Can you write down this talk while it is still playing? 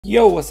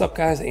Yo, what's up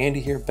guys? Andy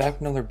here, back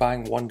with another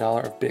buying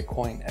 $1 of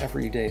Bitcoin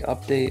everyday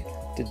update.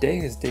 Today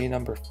is day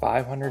number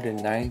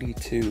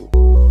 592.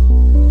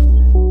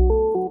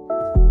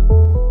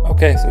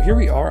 Okay, so here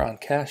we are on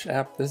Cash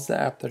App. This is the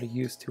app that I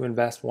use to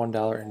invest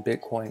 $1 in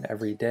Bitcoin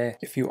every day.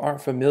 If you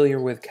aren't familiar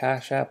with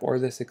Cash App or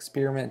this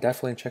experiment,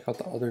 definitely check out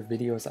the other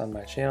videos on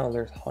my channel.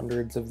 There's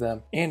hundreds of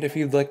them. And if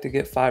you'd like to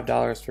get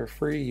 $5 for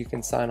free, you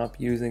can sign up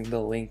using the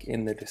link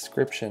in the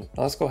description.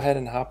 Now let's go ahead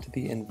and hop to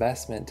the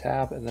investment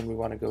tab, and then we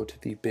want to go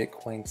to the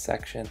Bitcoin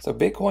section. So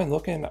Bitcoin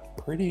looking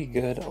pretty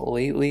good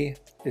lately.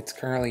 It's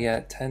currently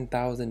at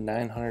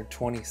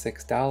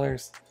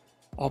 $10,926,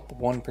 up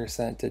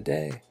 1%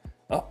 today.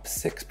 Up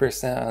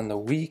 6% on the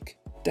week,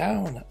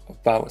 down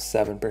about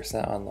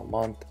 7% on the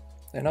month,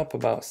 and up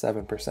about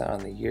 7% on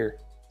the year.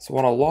 So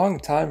on a long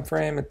time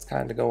frame, it's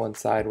kind of going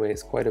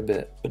sideways quite a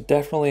bit, but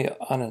definitely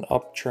on an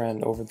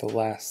uptrend over the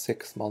last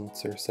 6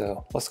 months or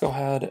so. Let's go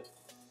ahead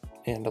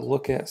and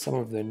look at some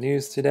of the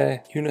news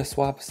today.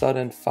 Uniswap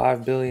sudden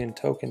 5 billion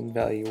token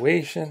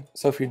valuation.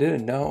 So if you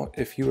didn't know,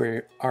 if you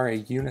are a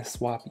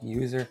Uniswap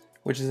user,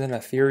 which is an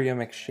Ethereum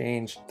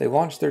exchange, they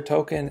launched their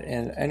token,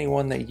 and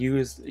anyone that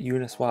used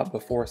Uniswap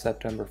before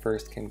September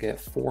 1st can get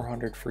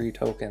 400 free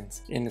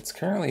tokens. And it's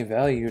currently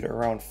valued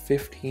around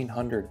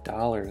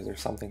 $1,500 or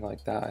something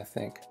like that, I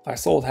think. I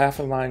sold half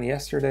of mine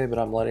yesterday, but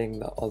I'm letting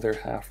the other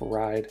half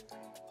ride.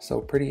 So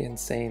pretty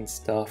insane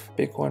stuff.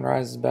 Bitcoin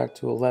rises back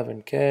to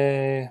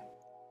 11K.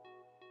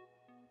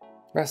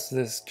 Rest of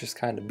this just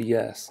kind of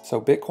BS. So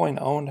Bitcoin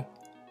owned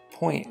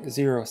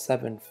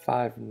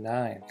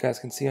 0.0759. You guys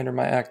can see under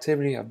my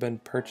activity, I've been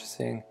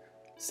purchasing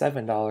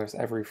 $7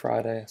 every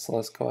Friday. So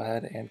let's go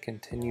ahead and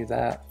continue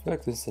that. I feel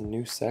like this is a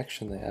new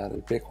section they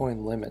added.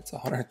 Bitcoin limits,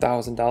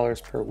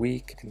 $100,000 per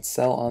week. I can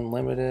sell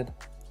unlimited.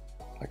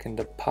 I can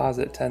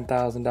deposit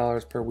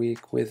 $10,000 per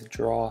week,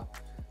 withdraw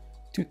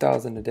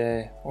 $2,000 a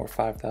day or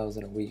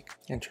 $5,000 a week.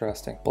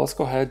 Interesting. But let's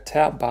go ahead,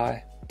 tap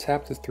buy,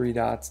 tap the three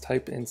dots,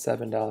 type in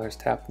 $7,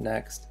 tap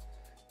next,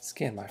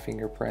 scan my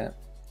fingerprint.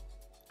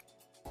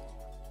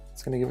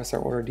 It's going to give us our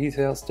order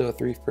details, still a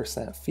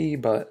 3% fee,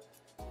 but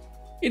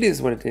it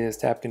is what it is.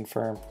 Tap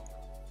confirm.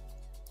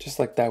 Just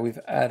like that, we've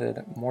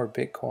added more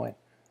Bitcoin.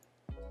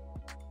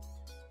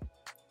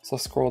 So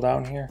let's scroll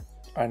down here.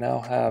 I now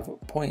have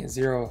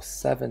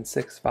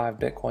 0.0765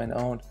 Bitcoin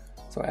owned.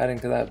 So adding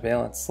to that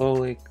balance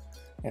slowly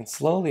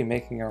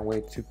making our way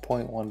to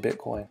 0.1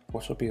 Bitcoin,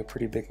 which will be a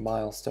pretty big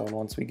milestone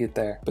once we get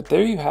there. But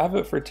there you have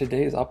it for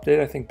today's update.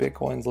 I think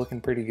Bitcoin's looking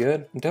pretty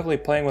good. I'm definitely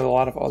playing with a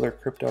lot of other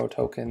crypto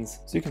tokens,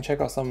 so you can check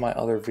out some of my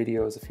other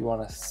videos if you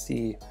want to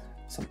see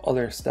some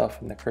other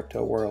stuff in the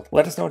crypto world.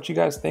 Let us know what you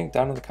guys think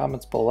down in the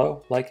comments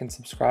below. Like and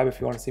subscribe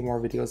if you want to see more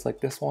videos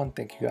like this one.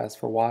 Thank you guys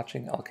for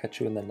watching. I'll catch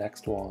you in the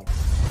next one.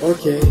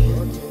 Okay.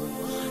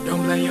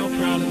 Don't blame your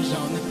problems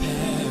on the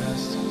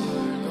past.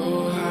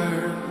 Go